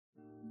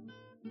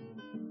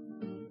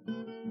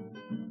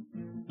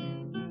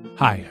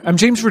Hi, I'm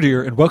James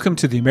Verdier, and welcome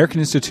to the American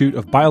Institute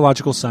of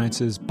Biological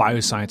Sciences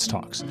Bioscience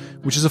Talks,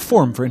 which is a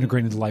forum for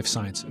integrating the life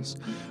sciences.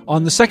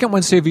 On the second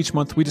Wednesday of each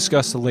month, we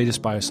discuss the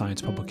latest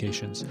bioscience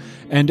publications.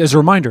 And as a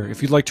reminder,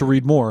 if you'd like to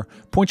read more,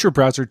 point your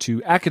browser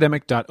to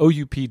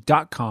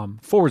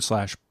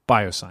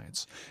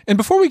academic.oup.com/bioscience. And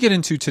before we get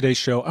into today's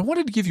show, I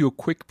wanted to give you a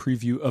quick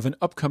preview of an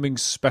upcoming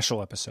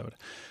special episode.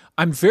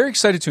 I'm very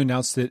excited to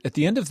announce that at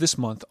the end of this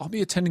month, I'll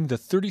be attending the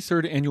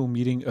 33rd annual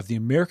meeting of the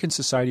American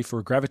Society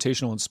for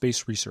Gravitational and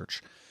Space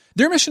Research.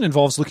 Their mission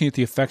involves looking at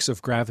the effects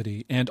of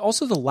gravity and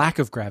also the lack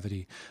of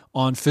gravity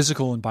on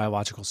physical and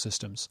biological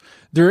systems.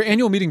 Their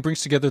annual meeting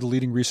brings together the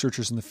leading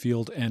researchers in the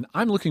field, and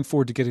I'm looking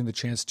forward to getting the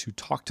chance to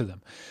talk to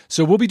them.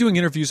 So we'll be doing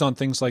interviews on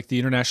things like the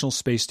International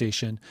Space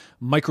Station,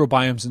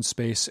 microbiomes in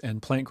space,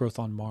 and plant growth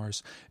on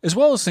Mars, as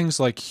well as things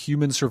like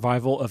human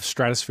survival of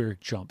stratospheric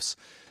jumps.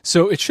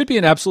 So it should be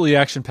an absolutely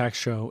action-packed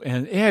show,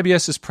 and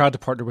AIBS is proud to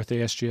partner with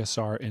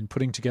ASGSR in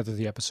putting together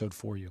the episode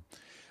for you.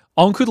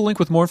 I'll include a link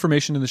with more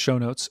information in the show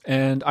notes,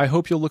 and I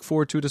hope you'll look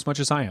forward to it as much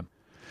as I am.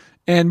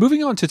 And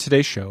moving on to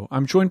today's show,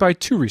 I'm joined by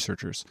two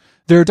researchers.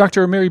 They're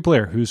Dr. Mary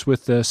Blair, who's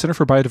with the Center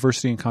for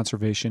Biodiversity and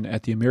Conservation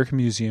at the American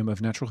Museum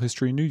of Natural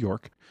History in New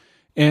York,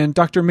 and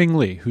Dr. Ming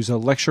Lee, who's a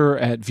lecturer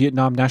at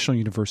Vietnam National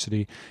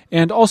University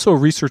and also a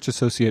research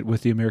associate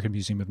with the American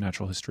Museum of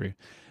Natural History.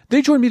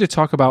 They joined me to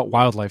talk about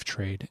wildlife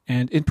trade,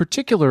 and in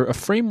particular, a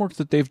framework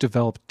that they've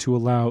developed to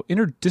allow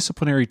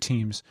interdisciplinary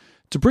teams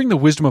to bring the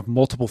wisdom of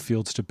multiple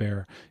fields to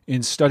bear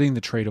in studying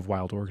the trade of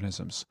wild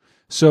organisms.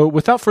 So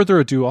without further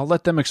ado, I'll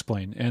let them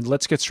explain, and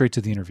let's get straight to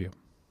the interview.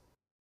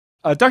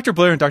 Dr.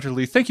 Blair and Dr.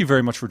 Lee, thank you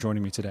very much for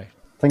joining me today.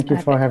 Thank you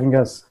for having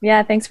us.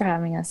 Yeah, thanks for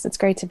having us. It's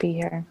great to be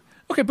here.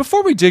 Okay,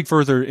 before we dig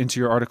further into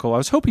your article, I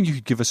was hoping you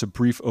could give us a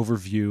brief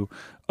overview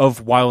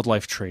of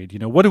wildlife trade.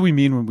 What do we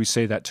mean when we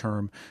say that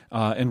term,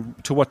 and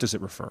to what does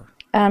it refer?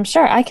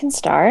 Sure, I can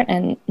start,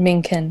 and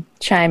Ming can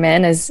chime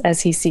in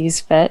as he sees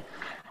fit.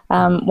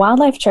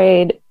 Wildlife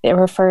trade, it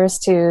refers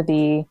to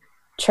the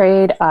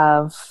trade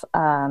of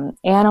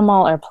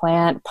animal or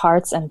plant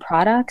parts and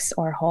products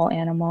or whole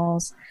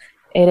animals.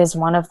 It is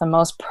one of the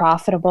most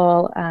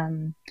profitable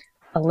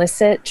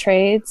illicit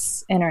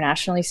trades,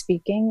 internationally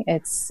speaking.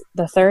 It's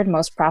the third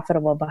most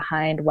profitable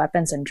behind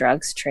weapons and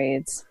drugs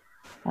trades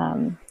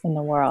in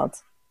the world.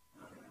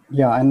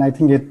 Yeah, and I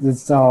think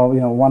it's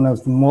one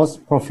of the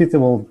most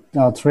profitable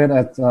trade,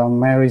 as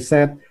Mary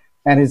said,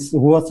 and it's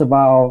worth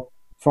about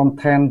from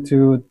 10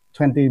 to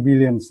 20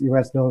 billion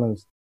US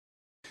dollars.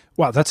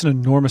 Wow, that's an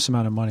enormous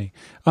amount of money.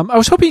 I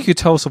was hoping you could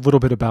tell us a little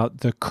bit about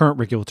the current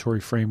regulatory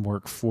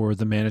framework for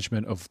the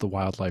management of the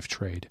wildlife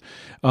trade.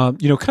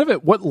 Kind of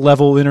at what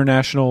level,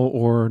 international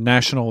or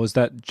national, is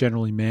that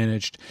generally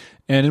managed,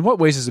 and in what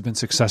ways has it been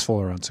successful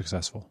or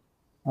unsuccessful?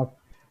 I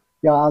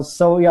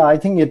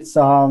think it's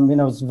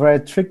it's very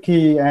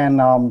tricky, and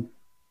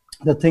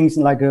the things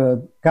like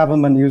a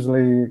government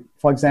usually,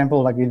 for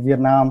example, like in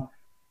Vietnam,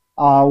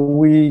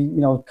 we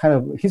kind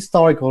of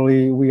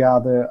historically we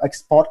are the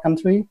export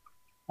country.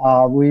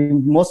 We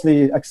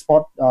mostly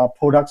export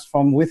products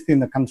from within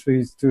the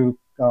countries to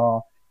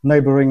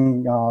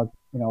neighboring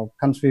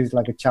countries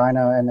like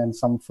China, and then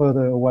some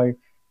further away,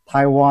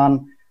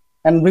 Taiwan.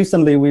 And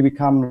recently we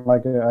become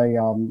like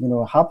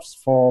a hubs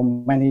for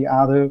many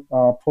other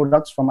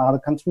products from other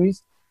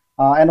countries.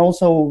 And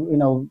also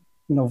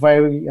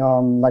very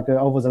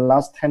over the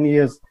last 10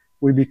 years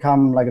we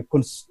become like a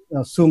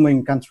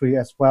consuming country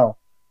as well.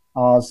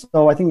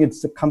 So I think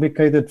it's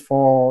complicated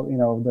for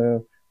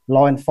the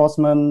law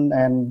enforcement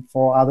and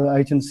for other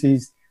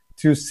agencies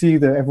to see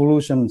the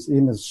evolutions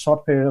in a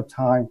short period of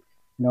time,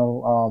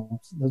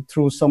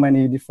 through so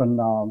many different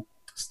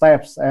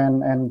steps,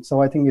 and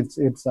so I think it's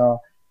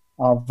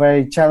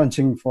very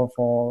challenging for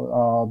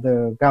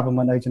the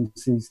government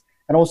agencies,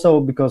 and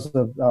also because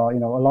of a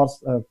lot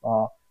of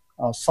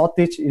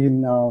shortage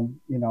in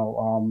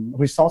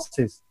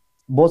resources,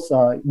 both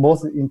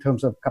in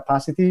terms of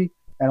capacity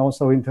and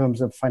also in terms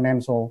of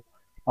financial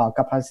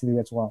capacity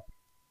as well.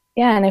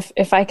 Yeah, and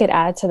if I could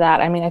add to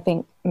that, I mean, I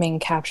think Ming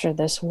captured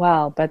this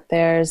well, but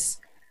there's,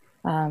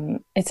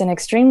 it's an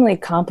extremely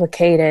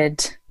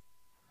complicated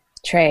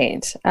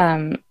trade.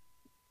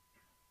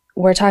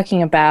 We're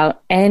talking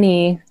about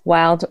any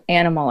wild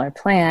animal or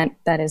plant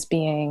that is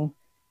being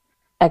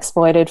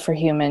exploited for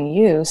human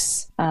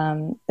use.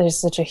 There's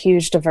such a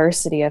huge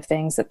diversity of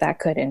things that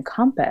could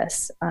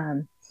encompass.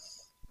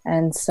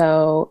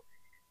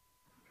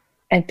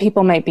 And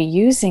people might be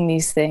using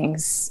these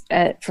things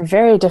for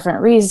very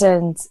different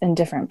reasons in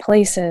different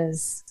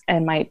places,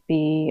 and might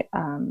be,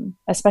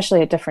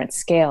 especially at different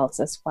scales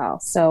as well.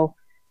 So,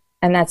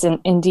 and that's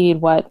indeed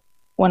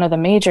one of the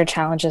major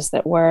challenges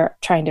that we're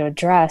trying to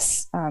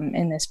address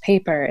in this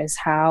paper is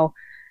how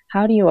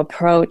do you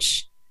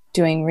approach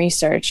doing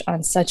research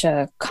on such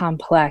a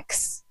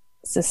complex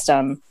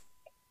system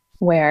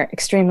where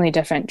extremely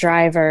different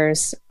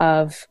drivers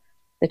of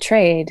the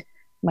trade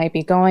might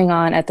be going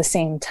on at the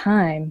same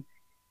time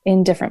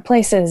in different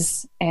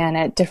places and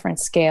at different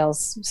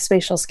scales,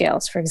 spatial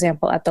scales, for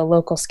example, at the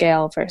local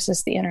scale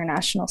versus the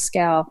international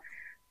scale.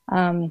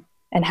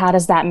 And how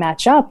does that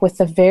match up with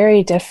the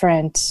very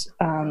different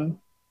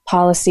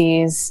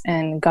policies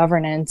and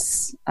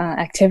governance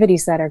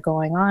activities that are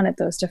going on at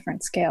those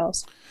different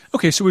scales?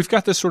 Okay, so we've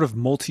got this sort of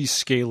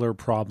multi-scalar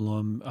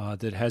problem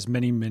that has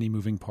many, many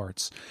moving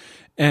parts.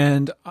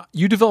 And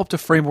you developed a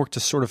framework to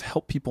sort of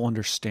help people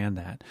understand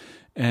that.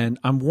 And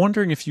I'm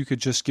wondering if you could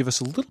just give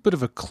us a little bit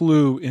of a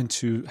clue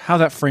into how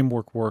that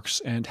framework works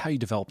and how you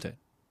developed it.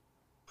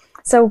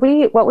 So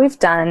what we've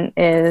done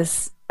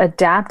is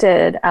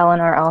adapted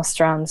Elinor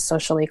Ostrom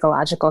social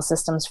ecological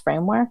systems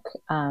framework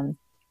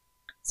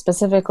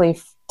specifically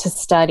to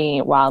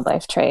study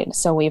wildlife trade.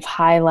 So we've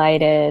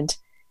highlighted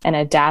and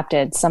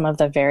adapted some of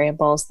the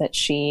variables that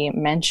she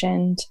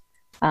mentioned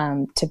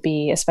to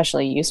be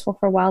especially useful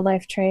for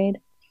wildlife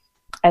trade.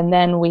 And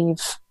then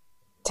we've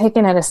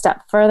taken it a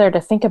step further to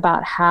think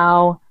about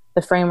how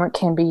the framework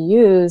can be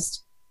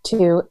used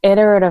to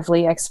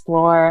iteratively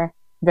explore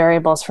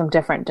variables from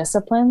different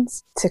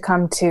disciplines to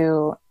come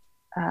to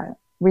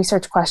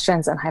research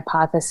questions and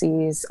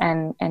hypotheses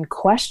and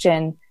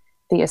question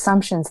the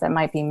assumptions that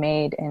might be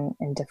made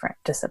in different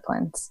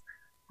disciplines.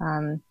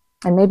 And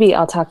maybe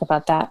I'll talk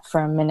about that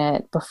for a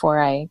minute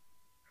before I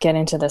get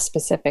into the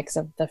specifics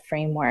of the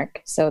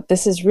framework. So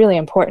this is really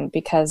important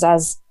because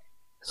as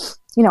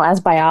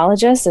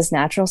biologists, as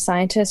natural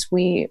scientists,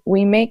 we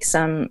make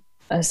some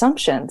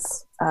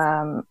assumptions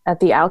at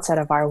the outset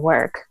of our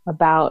work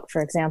about,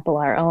 for example,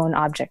 our own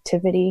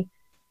objectivity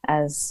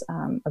as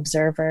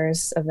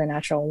observers of the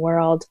natural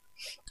world.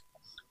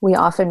 We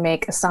often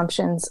make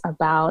assumptions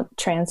about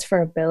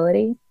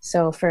transferability.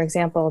 So, for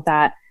example,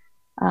 that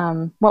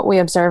what we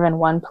observe in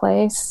one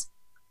place,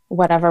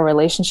 whatever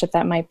relationship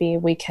that might be,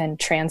 we can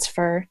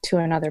transfer to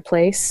another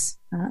place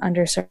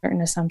under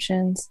certain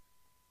assumptions.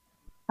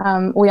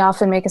 We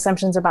often make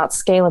assumptions about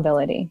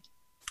scalability,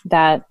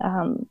 that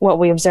what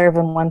we observe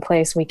in one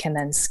place, we can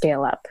then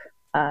scale up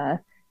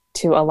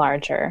to a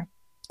larger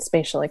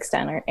spatial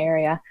extent or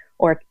area,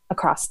 or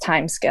across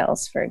time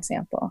scales, for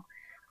example.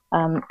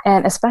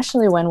 And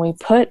especially when we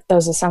put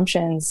those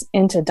assumptions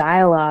into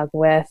dialogue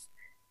with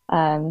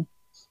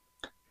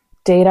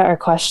data or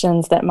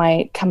questions that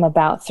might come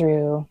about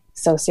through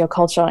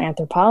sociocultural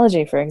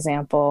anthropology, for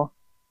example,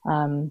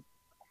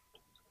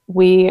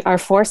 we are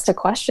forced to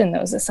question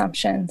those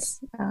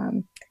assumptions.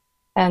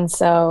 And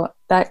so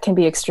that can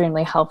be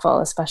extremely helpful,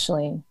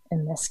 especially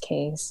in this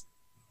case.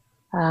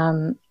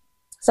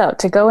 So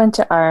to go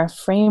into our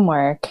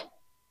framework,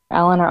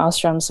 Elinor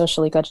Ostrom's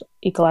social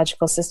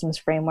ecological systems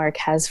framework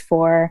has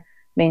 4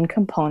 main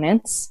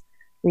components: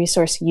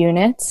 resource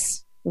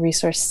units,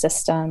 resource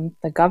system,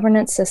 the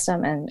governance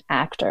system, and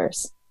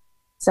actors.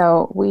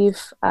 So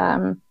we've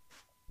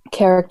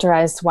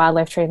characterized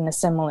wildlife trade in a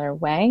similar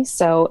way.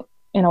 So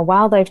in a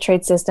wildlife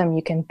trade system,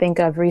 you can think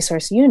of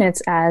resource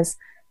units as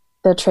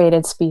the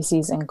traded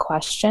species in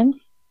question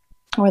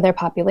or their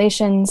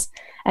populations,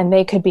 and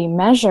they could be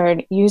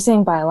measured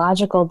using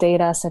biological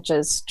data such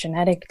as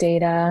genetic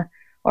data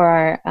or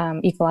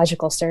our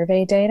ecological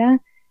survey data.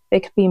 They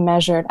could be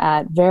measured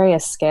at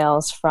various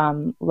scales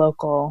from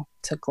local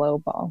to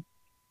global.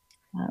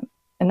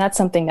 And that's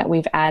something that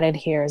we've added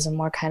here as a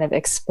more kind of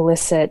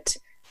explicit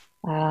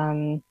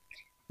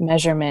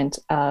measurement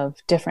of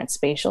different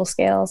spatial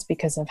scales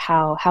because of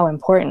how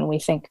important we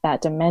think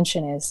that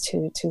dimension is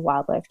to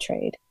wildlife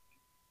trade.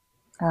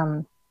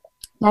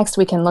 Next,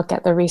 we can look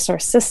at the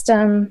resource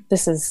system.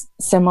 This is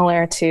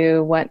similar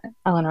to what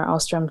Elinor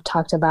Ostrom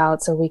talked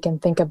about. So we can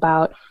think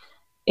about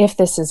if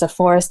this is a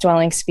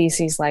forest-dwelling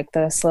species like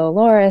the slow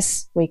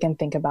loris, we can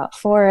think about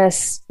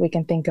forests, we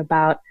can think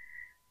about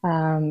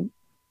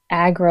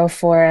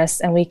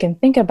agroforests, and we can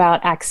think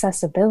about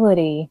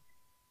accessibility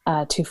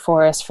to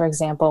forests, for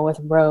example, with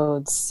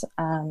roads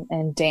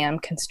and dam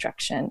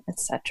construction,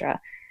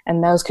 etc.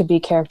 And those could be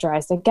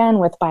characterized again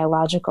with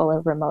biological or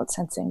remote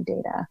sensing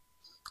data,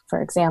 for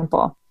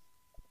example.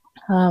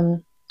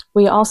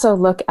 We also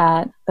look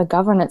at the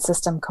governance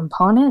system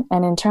component,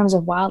 and in terms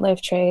of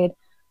wildlife trade,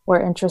 we're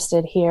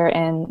interested here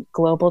in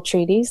global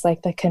treaties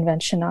like the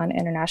Convention on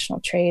International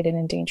Trade in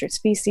Endangered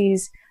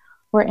Species.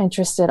 We're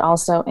interested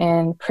also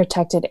in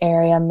protected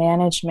area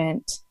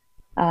management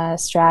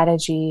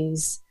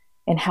strategies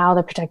and how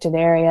the protected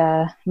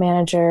area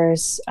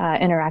managers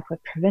interact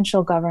with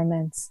provincial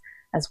governments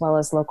as well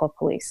as local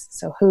police.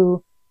 So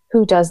who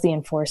does the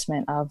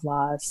enforcement of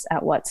laws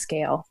at what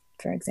scale,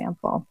 for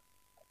example.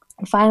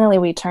 And finally,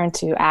 we turn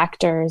to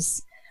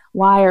actors.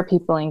 Why are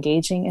people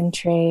engaging in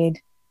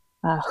trade?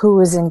 Who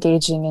is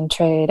engaging in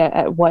trade?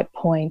 At what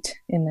point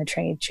in the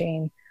trade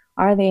chain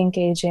are they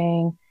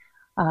engaging?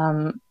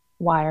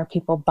 Why are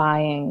people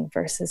buying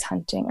versus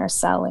hunting or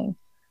selling?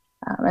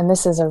 And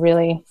this is a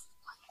really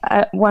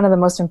one of the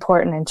most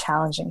important and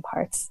challenging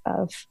parts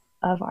of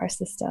our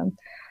system.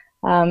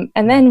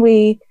 And then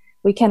we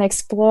can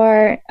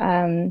explore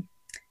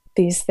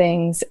these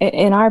things.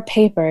 In our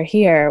paper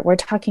here, we're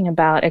talking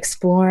about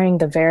exploring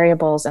the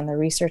variables and the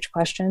research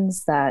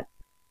questions that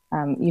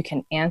you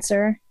can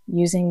answer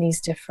using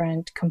these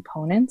different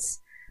components.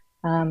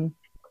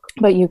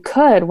 But you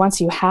could,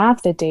 once you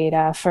have the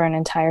data for an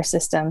entire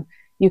system,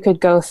 you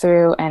could go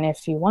through and,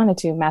 if you wanted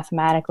to,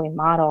 mathematically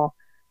model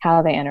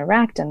how they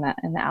interact and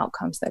the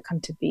outcomes that come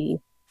to be,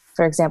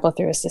 for example,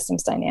 through a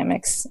systems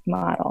dynamics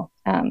model.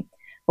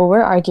 Well,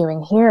 we're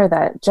arguing here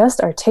that just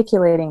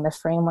articulating the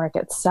framework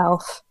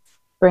itself,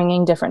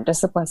 bringing different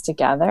disciplines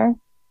together,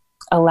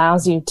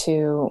 allows you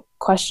to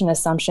question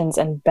assumptions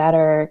and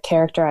better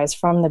characterize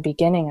from the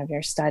beginning of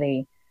your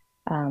study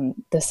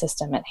the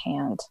system at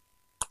hand.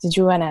 Did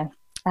you want to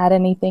add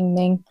anything,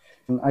 Ming?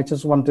 I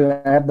just want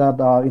to add that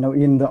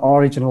in the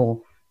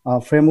original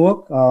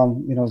framework,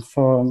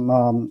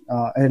 from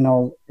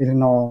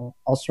Elinor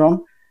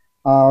Ostrom,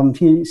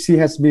 she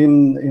has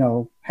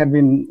been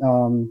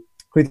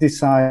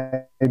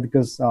criticized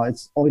because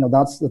it's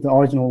that's the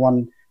original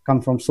one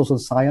come from social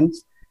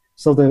science,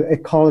 so the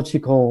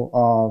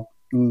ecological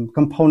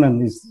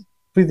component is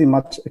pretty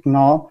much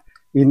ignored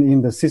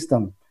in the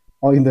system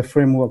or in the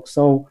framework.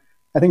 So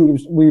I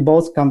think we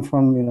both come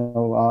from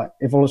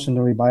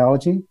evolutionary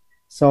biology.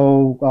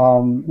 So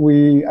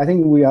I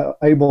think we are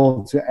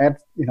able to add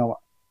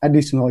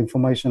additional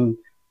information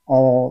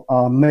or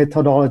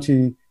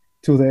methodology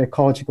to the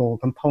ecological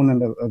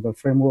component of the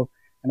framework,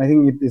 and I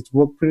think it's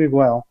worked pretty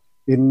well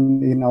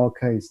in our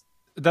case.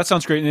 That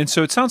sounds great. And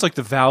so it sounds like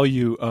the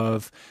value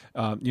of,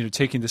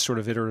 taking this sort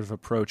of iterative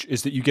approach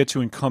is that you get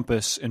to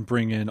encompass and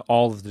bring in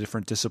all of the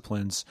different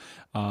disciplines,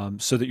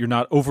 so that you're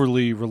not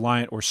overly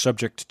reliant or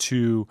subject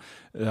to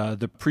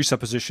the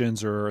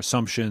presuppositions or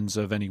assumptions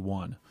of any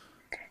one.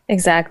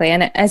 Exactly.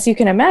 And as you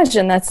can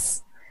imagine,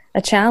 that's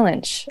a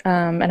challenge.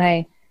 And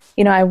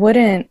I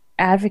wouldn't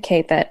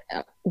advocate that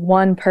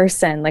one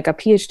person, like a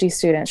PhD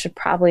student, should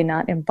probably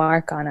not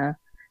embark on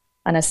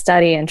a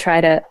study and try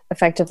to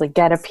effectively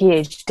get a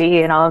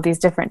PhD in all of these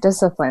different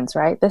disciplines,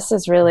 right? This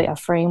is really a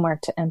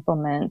framework to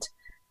implement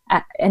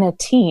in a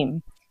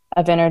team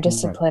of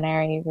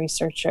interdisciplinary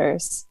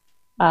researchers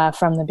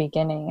from the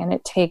beginning. And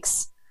it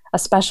takes a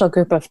special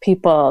group of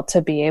people to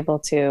be able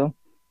to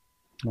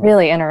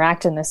really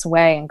interact in this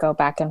way and go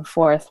back and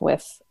forth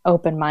with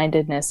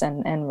open-mindedness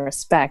and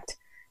respect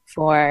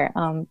for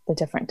the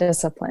different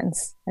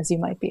disciplines, as you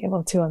might be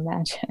able to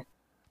imagine.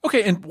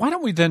 Okay, and why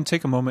don't we then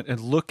take a moment and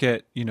look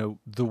at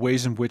the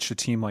ways in which a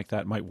team like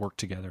that might work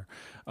together.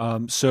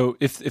 So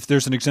if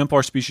there's an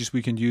exemplar species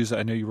we can use,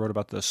 I know you wrote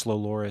about the slow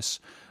loris,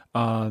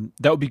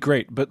 that would be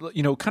great. But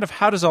kind of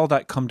how does all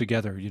that come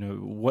together?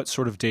 What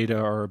sort of data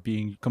are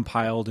being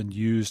compiled and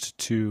used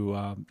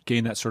to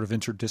gain that sort of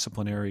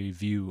interdisciplinary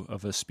view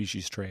of a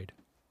species trade?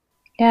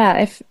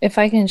 Yeah, if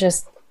I can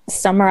just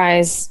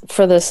summarize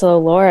for the slow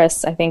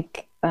loris, I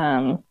think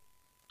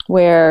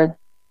where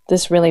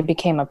this really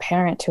became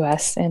apparent to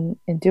us in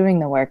doing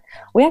the work.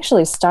 We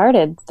actually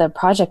started the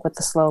project with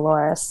the slow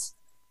loris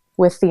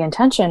with the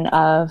intention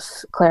of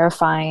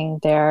clarifying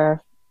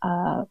their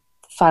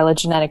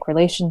phylogenetic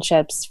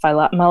relationships,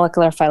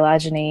 molecular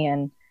phylogeny,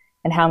 and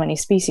how many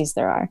species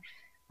there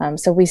are.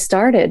 So we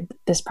started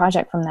this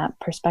project from that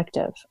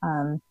perspective.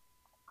 And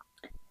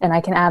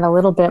I can add a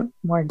little bit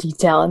more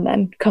detail and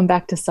then come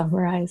back to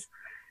summarize.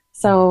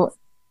 So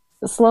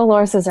the slow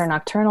lorises are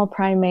nocturnal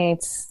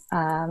primates.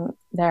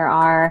 There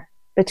are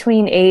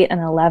between 8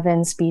 and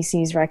 11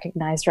 species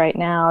recognized right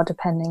now,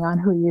 depending on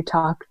who you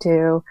talk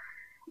to.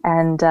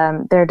 And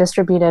they're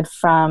distributed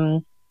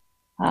from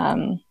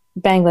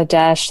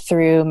Bangladesh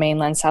through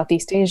mainland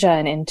Southeast Asia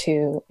and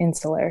into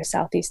insular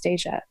Southeast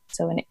Asia,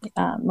 so in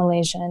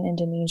Malaysia and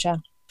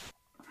Indonesia.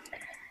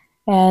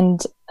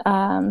 And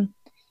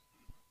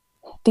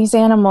these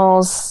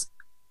animals,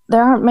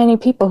 there aren't many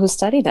people who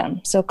study them.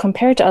 So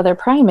compared to other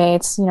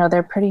primates,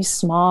 they're pretty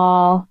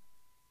small.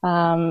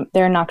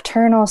 They're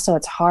nocturnal, so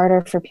it's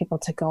harder for people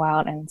to go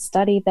out and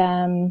study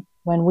them.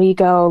 When we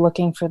go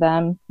looking for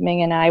them,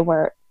 Ming and I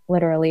were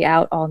literally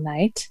out all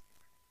night,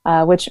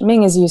 which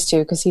Ming is used to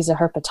because he's a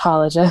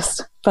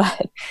herpetologist,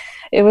 but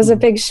it was a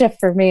big shift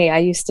for me. I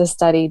used to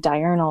study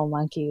diurnal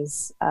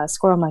monkeys,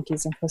 squirrel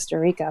monkeys in Costa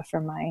Rica for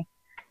my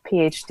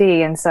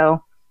PhD, and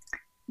so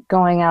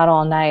going out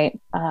all night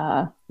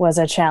was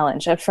a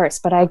challenge at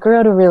first, but I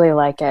grew to really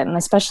like it. And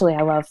especially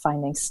I love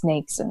finding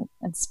snakes and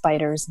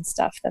spiders and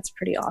stuff. That's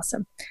pretty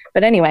awesome.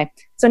 But anyway,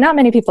 so not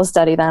many people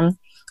study them.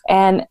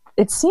 And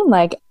it seemed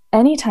like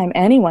anytime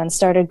anyone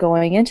started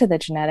going into the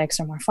genetics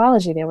or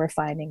morphology, they were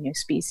finding new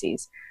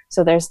species.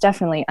 So there's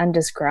definitely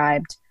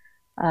undescribed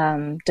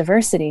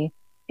diversity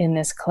in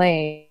this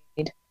clade.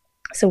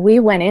 So we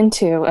went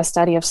into a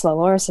study of slow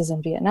lorises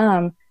in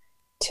Vietnam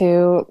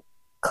to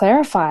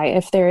clarify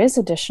if there is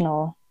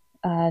additional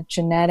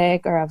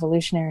genetic or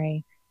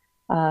evolutionary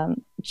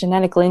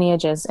genetic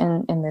lineages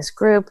in this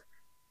group,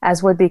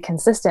 as would be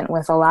consistent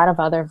with a lot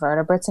of other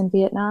vertebrates in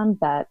Vietnam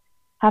that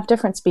have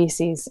different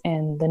species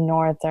in the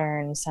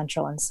northern,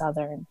 central, and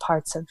southern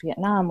parts of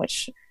Vietnam,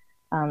 which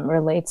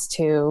relates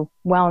to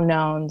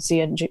well-known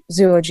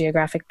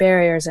zoogeographic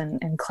barriers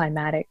and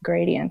climatic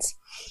gradients.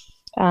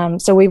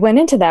 So we went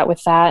into that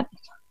with that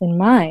in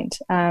mind.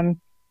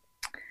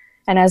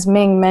 And as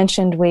Ming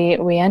mentioned,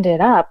 we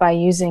ended up by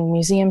using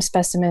museum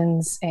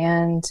specimens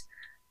and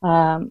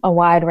a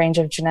wide range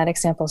of genetic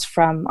samples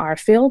from our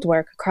field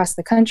work across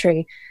the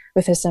country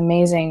with this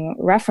amazing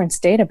reference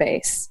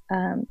database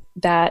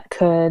that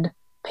could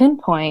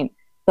pinpoint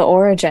the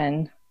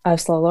origin of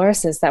slow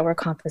lorises that were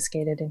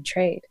confiscated in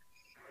trade.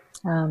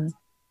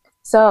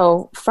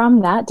 So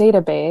from that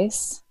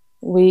database,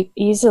 we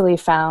easily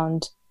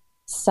found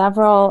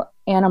several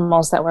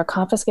animals that were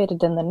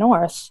confiscated in the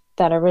north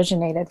that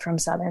originated from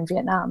southern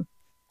Vietnam.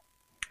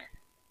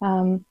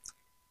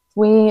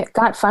 We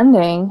got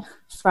funding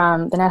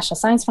from the National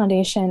Science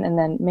Foundation, and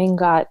then Ming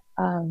got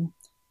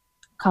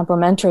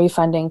complementary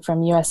funding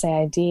from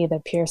USAID,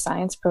 the Peer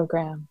Science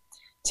Program,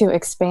 to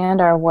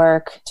expand our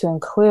work to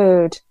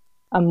include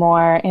a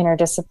more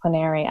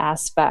interdisciplinary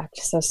aspect.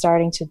 So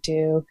starting to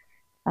do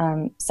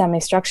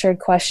semi-structured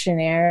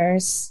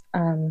questionnaires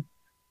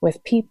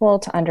with people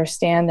to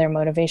understand their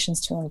motivations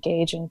to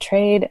engage in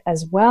trade,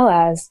 as well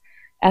as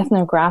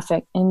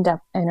ethnographic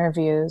in-depth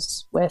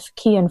interviews with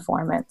key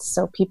informants,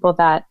 so people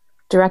that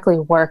directly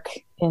work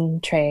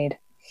in trade.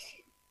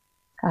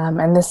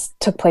 And this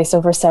took place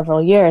over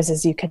several years.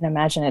 As you can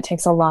imagine, it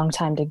takes a long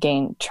time to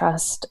gain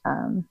trust,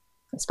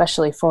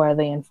 especially for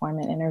the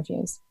informant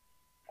interviews.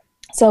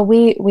 So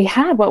we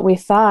had what we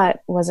thought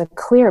was a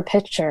clear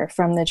picture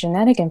from the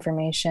genetic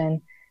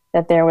information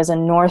that there was a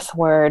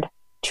northward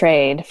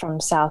trade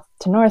from South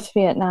to North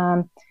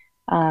Vietnam,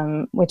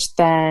 which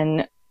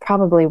then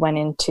probably went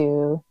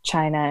into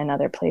China and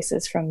other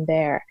places from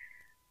there.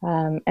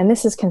 And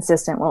this is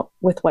consistent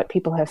with what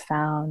people have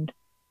found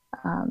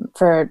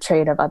for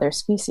trade of other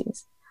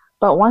species.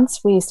 But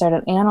once we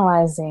started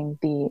analyzing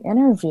the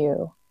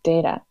interview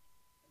data,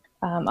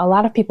 a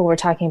lot of people were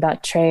talking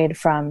about trade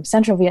from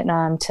central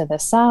Vietnam to the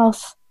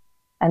south,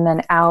 and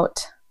then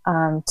out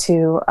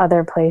to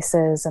other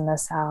places in the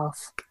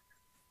south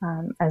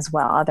as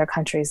well, other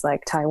countries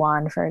like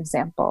Taiwan, for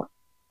example.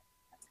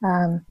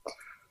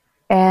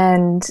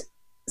 And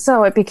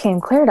so it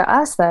became clear to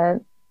us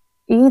that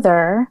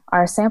either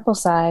our sample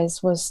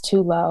size was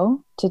too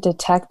low to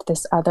detect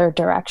this other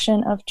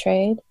direction of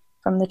trade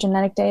from the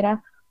genetic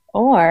data,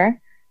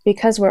 or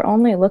because we're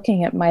only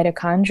looking at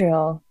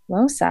mitochondrial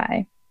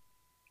loci,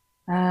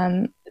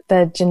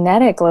 the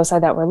genetic loci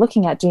that we're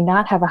looking at do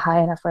not have a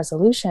high enough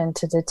resolution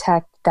to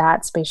detect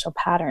that spatial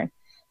pattern.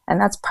 And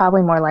that's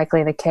probably more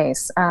likely the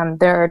case.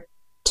 There are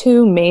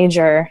two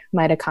major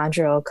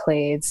mitochondrial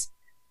clades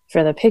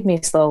for the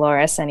pygmy slow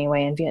loris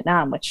anyway in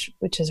Vietnam, which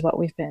is what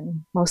we've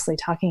been mostly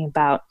talking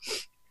about.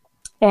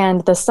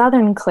 And the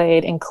southern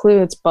clade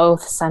includes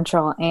both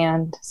central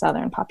and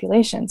southern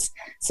populations.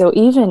 So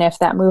even if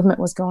that movement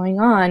was going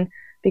on,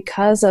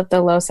 because of the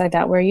loci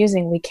that we're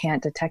using, we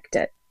can't detect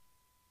it.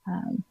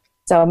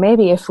 So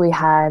maybe if we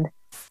had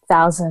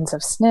thousands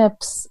of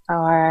SNPs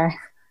or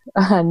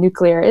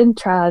nuclear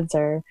introds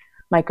or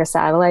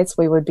microsatellites,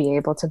 we would be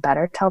able to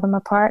better tell them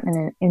apart.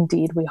 And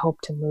indeed, we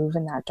hope to move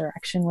in that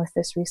direction with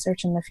this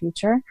research in the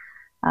future.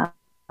 But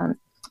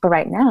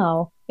right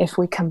now, if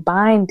we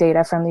combine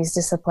data from these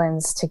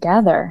disciplines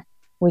together,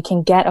 we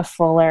can get a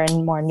fuller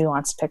and more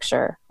nuanced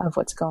picture of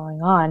what's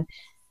going on.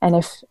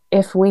 And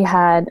if we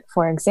had,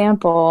 for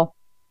example,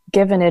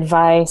 given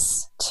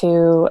advice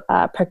to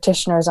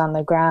practitioners on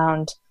the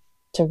ground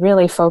to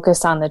really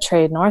focus on the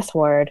trade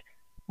northward,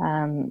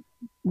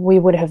 we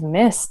would have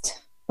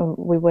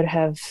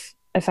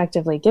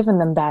effectively given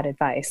them bad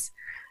advice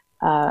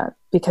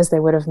because they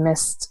would have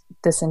missed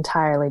this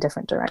entirely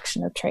different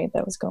direction of trade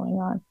that was going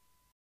on.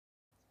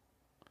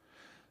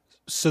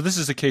 So this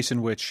is a case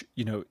in which,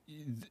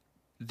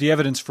 the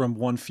evidence from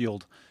one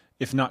field,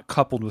 if not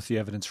coupled with the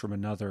evidence from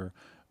another,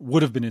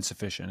 would have been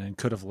insufficient and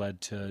could have led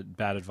to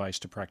bad advice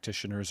to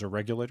practitioners or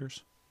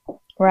regulators?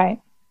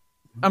 Right.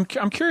 I'm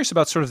curious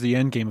about sort of the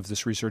end game of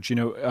this research.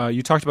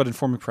 You talked about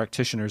informing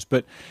practitioners,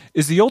 but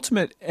is the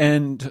ultimate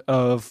end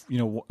of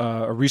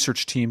a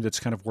research team that's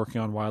kind of working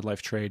on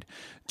wildlife trade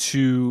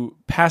to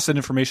pass that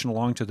information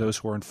along to those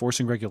who are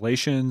enforcing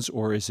regulations,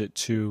 or is it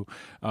to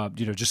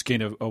just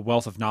gain a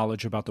wealth of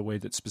knowledge about the way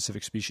that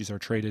specific species are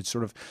traded?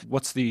 Sort of,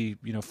 what's the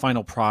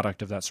final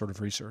product of that sort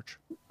of research?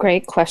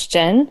 Great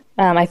question.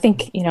 I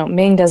think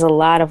Ming does a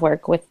lot of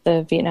work with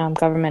the Vietnam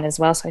government as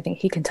well, so I think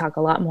he can talk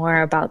a lot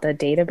more about the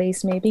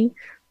database, maybe.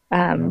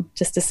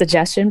 Just a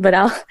suggestion, but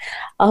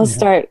I'll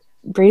start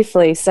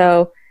briefly.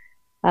 So,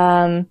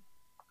 our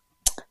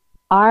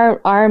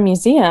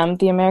museum,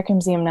 the American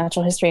Museum of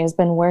Natural History, has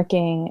been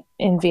working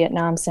in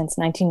Vietnam since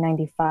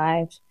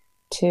 1995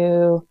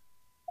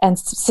 and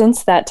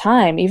since that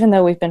time, even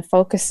though we've been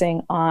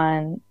focusing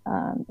on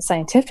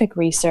scientific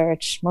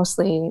research,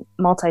 mostly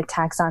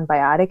multi-taxon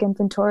biotic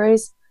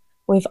inventories,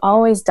 we've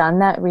always done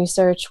that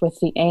research with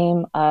the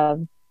aim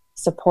of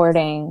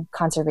supporting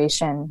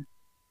conservation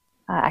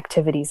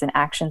activities and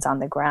actions on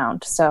the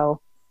ground.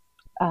 So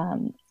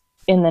in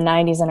the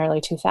 90s and early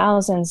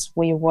 2000s,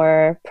 we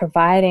were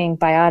providing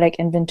biotic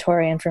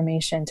inventory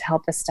information to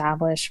help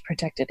establish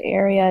protected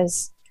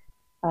areas.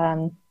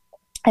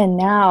 And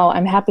now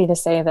I'm happy to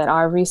say that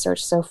our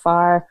research so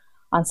far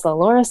on slow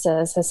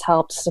lorises has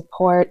helped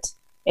support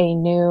a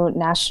new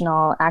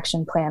national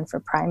action plan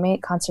for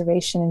primate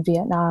conservation in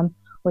Vietnam,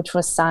 which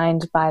was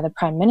signed by the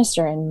Prime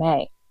Minister in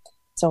May.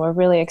 So we're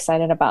really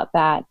excited about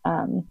that.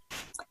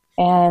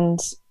 And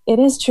it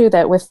is true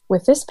that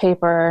with this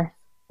paper,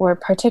 we're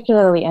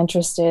particularly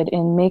interested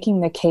in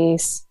making the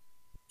case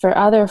for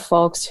other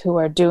folks who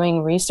are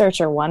doing research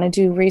or want to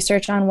do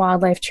research on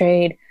wildlife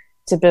trade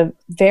to be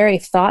very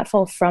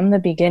thoughtful from the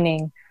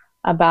beginning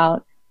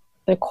about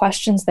the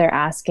questions they're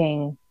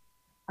asking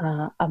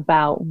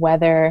about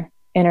whether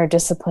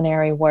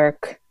interdisciplinary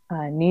work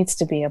needs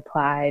to be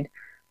applied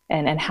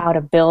and how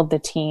to build the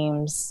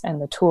teams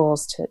and the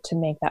tools to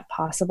make that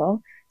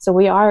possible. So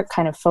we are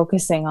kind of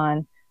focusing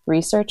on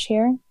research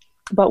here,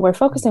 but we're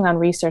focusing on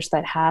research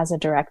that has a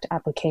direct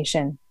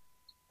application.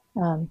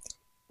 And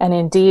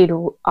indeed,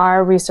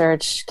 our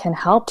research can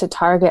help to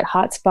target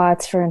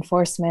hotspots for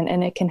enforcement,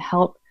 and it can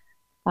help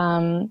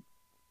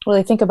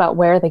really think about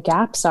where the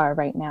gaps are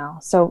right now.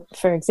 So,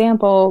 for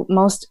example,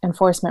 most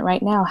enforcement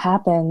right now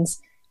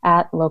happens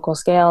at local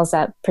scales,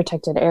 at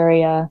protected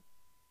area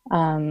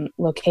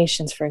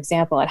locations, for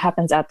example. It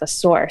happens at the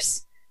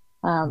source.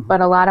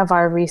 But a lot of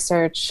our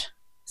research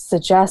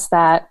suggests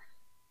that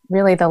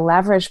really the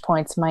leverage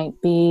points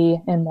might be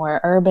in more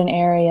urban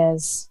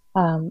areas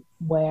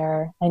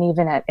where, and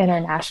even at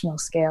international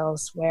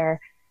scales where,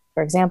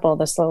 for example,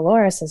 the slow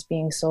loris is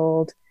being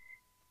sold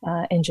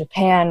in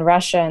Japan,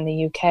 Russia, and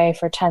the UK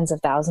for tens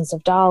of thousands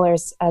of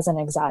dollars as an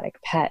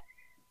exotic pet.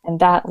 And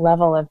that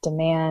level of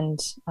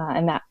demand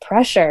and that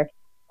pressure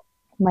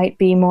might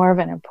be more of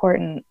an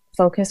important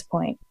focus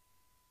point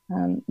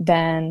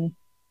than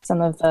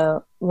some of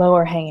the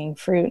lower hanging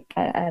fruit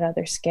at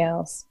other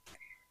scales.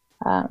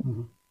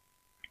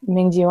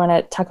 Ming, do you want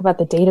to talk about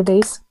the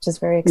database, which is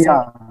very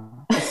exciting?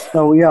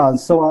 So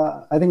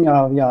I think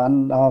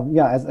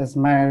as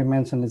Mary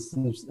mentioned,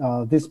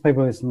 this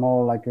paper is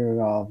more like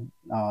a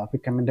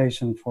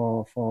recommendation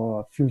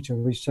for future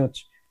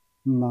research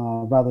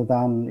rather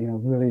than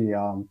really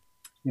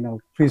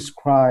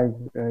prescribe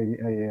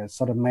a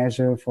sort of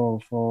measure for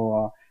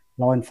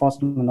law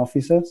enforcement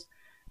officers.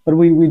 But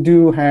we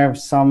do have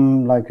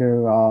some like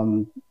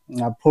a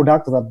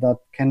product that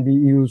can be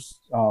used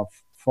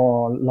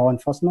for law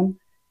enforcement,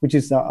 which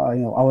is our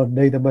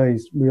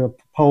database, our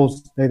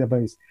proposed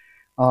database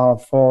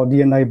for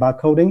DNA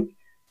barcoding,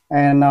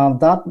 and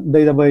that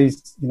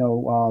database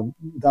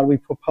that we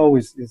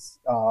propose is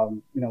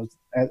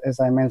as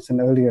I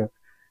mentioned earlier,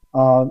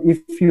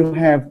 if you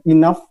have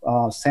enough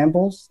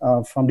samples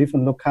from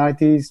different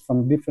localities,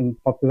 from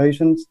different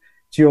populations,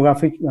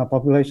 geographic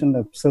population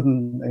of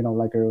certain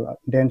like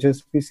endangered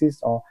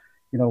species or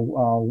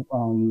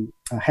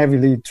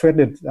heavily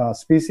traded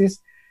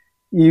species,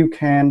 you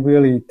can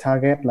really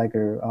target like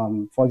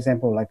for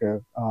example, like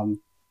a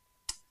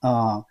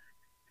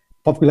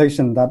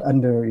population that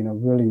under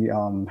really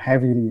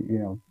heavy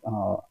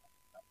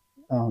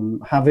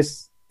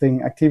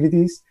harvesting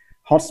activities,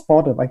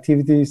 hotspot of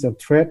activities of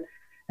trade,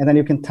 and then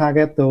you can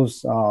target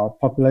those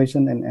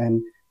population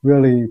and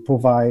really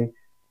provide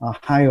a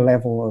higher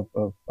level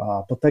of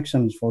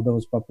protections for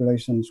those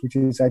populations, which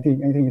is I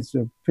think it's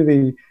a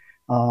pretty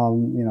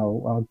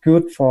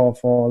good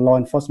for law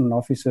enforcement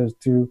officers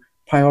to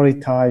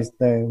prioritize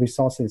their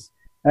resources.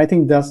 And I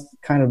think that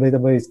kind of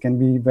database can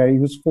be very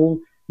useful,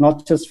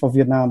 not just for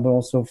Vietnam, but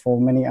also for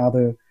many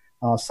other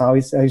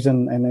Southeast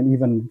Asian and then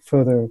even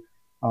further,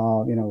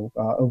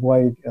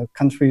 away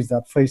countries that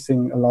are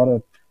facing a lot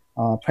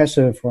of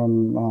pressure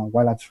from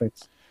wildlife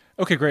threats.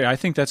 Okay, great. I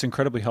think that's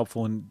incredibly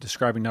helpful in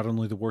describing not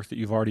only the work that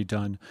you've already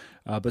done,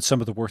 but some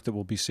of the work that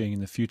we'll be seeing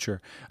in the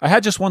future. I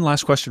had just one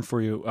last question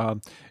for you,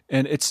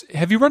 and it's: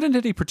 have you run into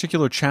any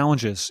particular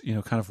challenges,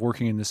 kind of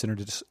working in this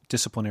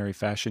interdisciplinary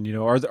fashion?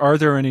 Are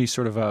there any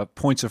sort of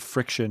points of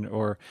friction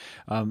or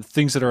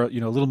things that are a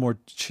little more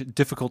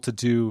difficult to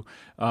do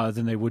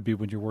than they would be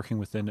when you're working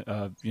within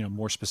a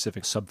more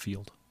specific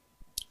subfield?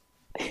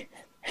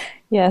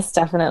 Yes,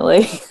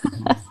 definitely.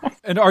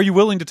 And are you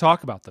willing to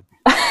talk about them?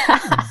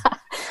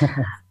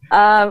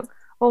 Well,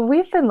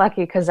 we've been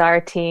lucky because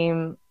our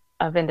team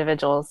of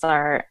individuals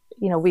are,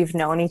 we've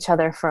known each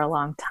other for a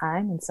long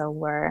time. And so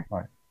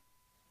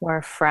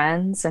we're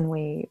friends and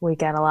we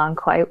get along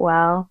quite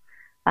well.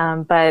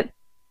 But,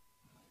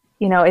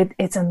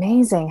 it's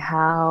amazing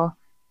how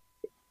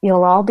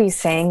you'll all be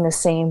saying the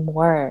same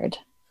word,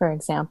 for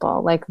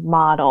example, like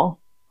model.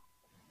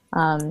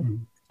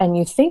 And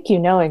you think you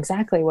know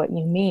exactly what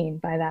you mean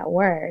by that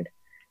word.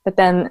 But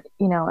then,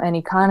 an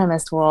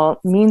economist will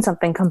mean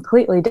something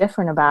completely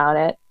different about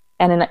it.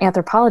 And an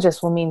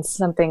anthropologist will mean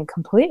something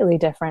completely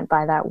different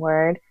by that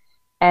word.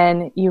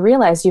 And you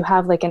realize you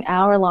have like an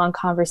hour-long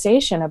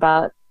conversation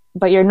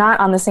but you're not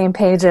on the same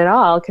page at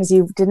all because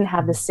you didn't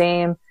have the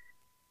same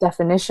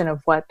definition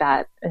of what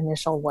that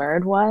initial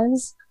word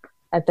was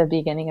at the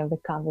beginning of the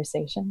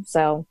conversation.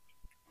 So,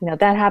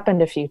 that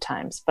happened a few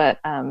times, but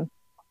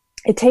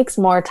it takes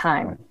more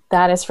time.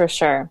 That is for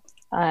sure.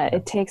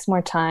 It takes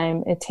more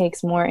time, it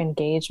takes more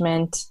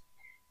engagement,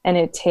 and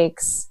it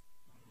takes,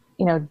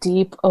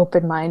 deep,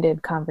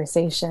 open-minded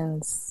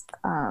conversations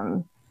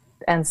and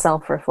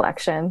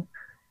self-reflection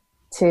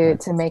to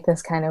make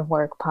this kind of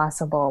work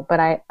possible.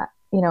 But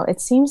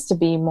it seems to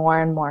be more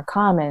and more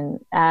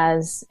common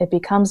as it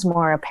becomes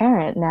more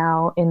apparent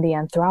now in the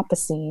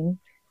Anthropocene,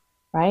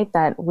 right?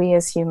 That we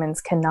as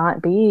humans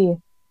cannot be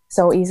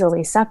so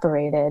easily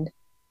separated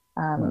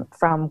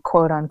from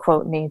quote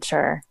unquote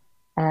nature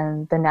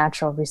and the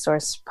natural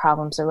resource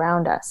problems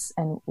around us.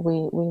 And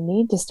we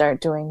need to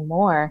start doing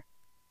more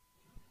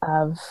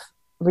of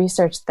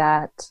research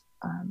that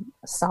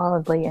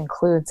solidly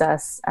includes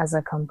us as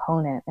a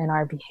component in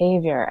our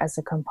behavior, as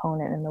a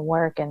component in the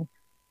work. And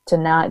to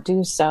not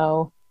do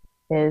so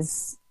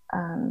is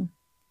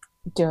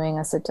doing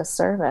us a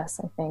disservice,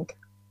 I think.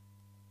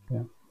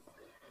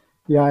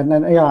 Yeah, and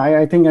then,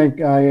 I think I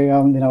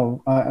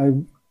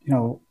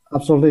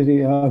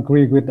absolutely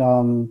agree with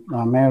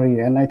Mary,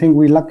 and I think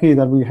we're lucky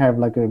that we have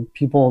like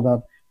people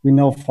that we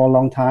know for a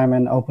long time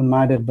and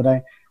open-minded.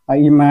 But I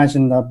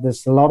imagine that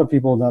there's a lot of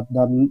people that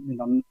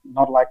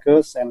not like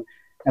us, and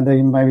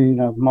they maybe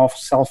more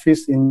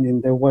selfish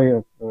in their way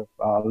of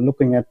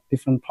looking at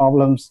different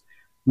problems,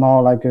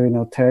 more like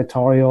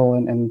territorial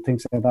and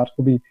things like that.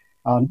 Could be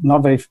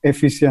not very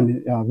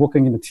efficient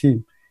working in a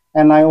team.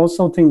 And I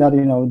also think that,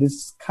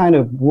 this kind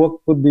of work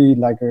would be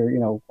like,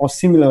 or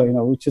similar,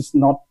 which is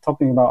not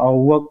talking about our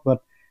work,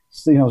 but,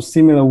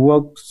 similar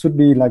work should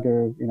be like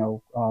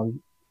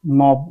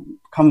more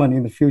common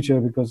in the future,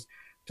 because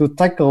to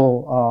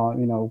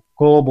tackle,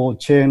 global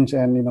change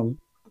and,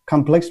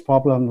 complex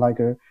problem like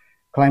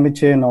climate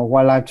change or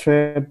wildlife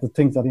trade, the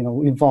things that,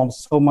 involve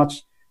so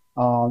much,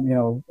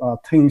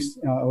 things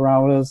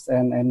around us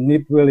and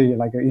need really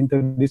like an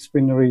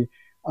interdisciplinary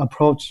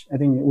approach. I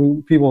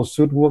think people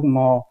should work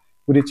more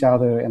with each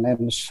other and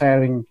then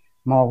sharing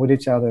more with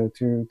each other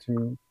to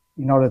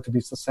in order to be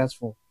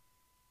successful.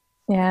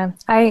 Yeah,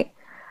 I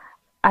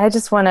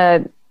just want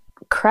to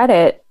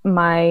credit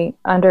my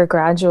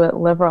undergraduate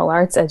liberal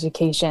arts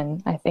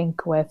education, I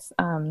think, with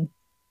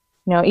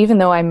even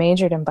though I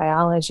majored in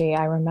biology,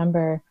 I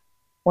remember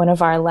one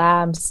of our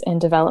labs in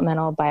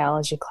developmental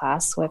biology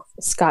class with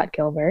Scott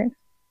Gilbert,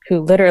 who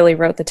literally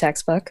wrote the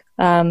textbook.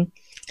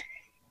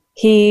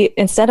 He,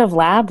 instead of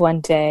lab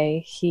one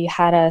day, he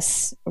had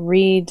us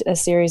read a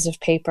series of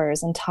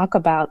papers and talk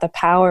about the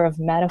power of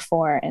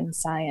metaphor in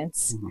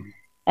science,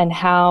 and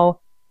how,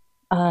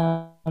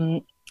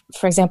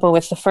 for example,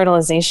 with the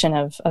fertilization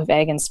of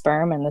egg and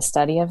sperm and the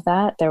study of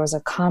that, there was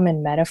a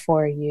common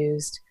metaphor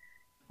used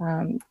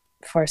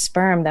for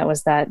sperm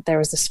that there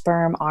was a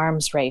sperm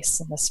arms race,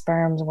 and the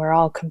sperms were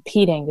all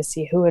competing to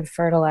see who would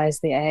fertilize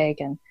the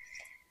egg. And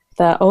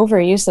the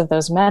overuse of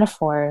those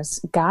metaphors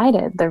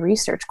guided the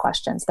research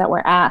questions that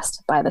were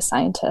asked by the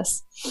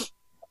scientists.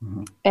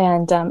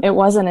 And it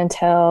wasn't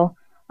until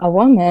a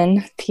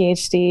woman,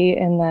 PhD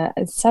in the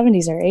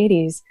 70s or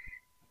 80s,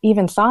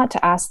 even thought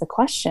to ask the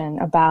question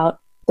about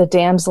the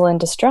damsel in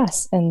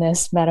distress in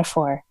this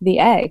metaphor, the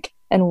egg.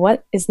 And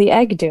what is the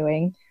egg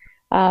doing?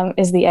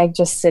 Is the egg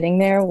just sitting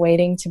there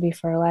waiting to be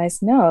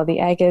fertilized? No, the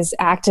egg is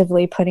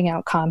actively putting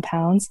out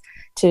compounds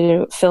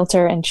to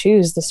filter and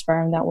choose the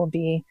sperm that will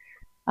be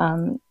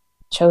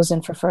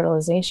chosen for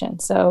fertilization.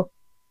 So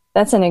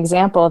that's an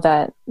example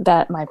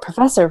that my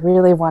professor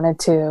really wanted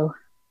to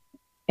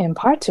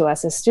impart to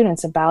us as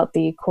students about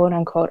the quote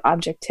unquote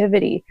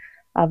objectivity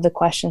of the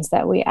questions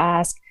that we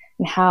ask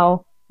and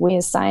how we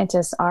as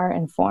scientists are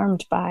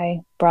informed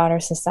by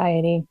broader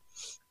society.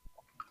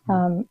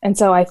 And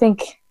so I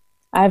think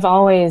I've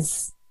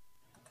always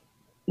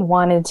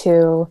wanted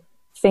to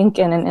think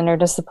in an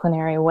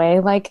interdisciplinary way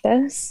like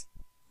this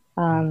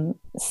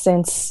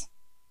since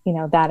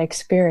that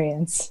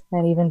experience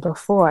and even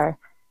before.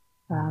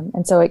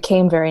 And so it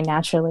came very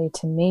naturally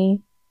to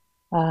me.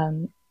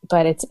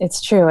 But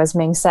it's true, as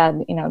Ming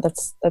said,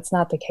 that's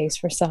not the case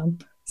for some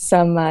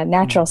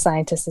natural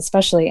scientists,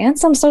 especially, and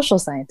some social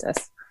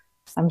scientists,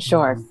 I'm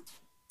sure.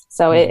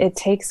 So it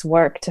takes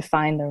work to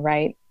find the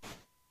right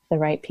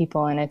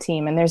people in a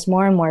team. And there's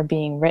more and more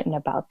being written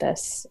about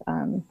this.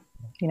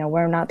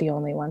 We're not the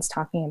only ones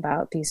talking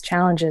about these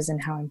challenges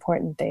and how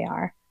important they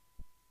are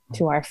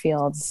to our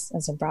fields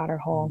as a broader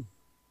whole.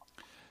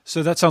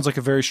 So that sounds like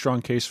a very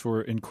strong case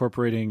for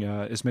incorporating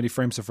as many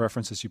frames of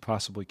reference as you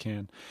possibly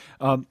can.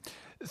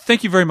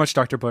 Thank you very much,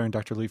 Dr. Blair and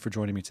Dr. Lee, for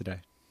joining me today.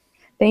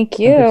 Thank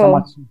you. Thank you so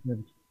much.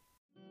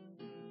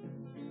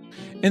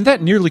 And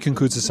that nearly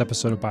concludes this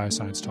episode of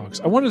Bioscience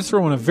Talks. I wanted to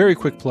throw in a very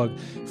quick plug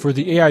for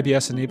the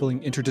AIBS Enabling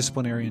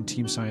Interdisciplinary and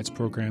Team Science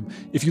program.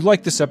 If you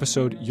like this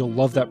episode, you'll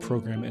love that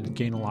program and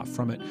gain a lot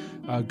from it.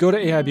 Go to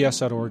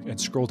aibs.org and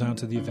scroll down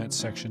to the events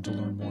section to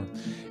learn more.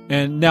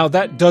 And now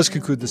that does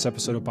conclude this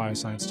episode of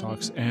Bioscience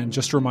Talks. And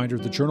just a reminder,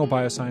 the journal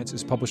Bioscience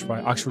is published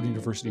by Oxford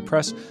University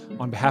Press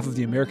on behalf of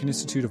the American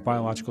Institute of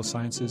Biological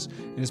Sciences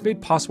and is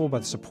made possible by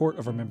the support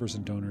of our members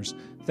and donors.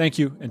 Thank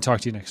you, and talk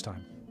to you next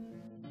time.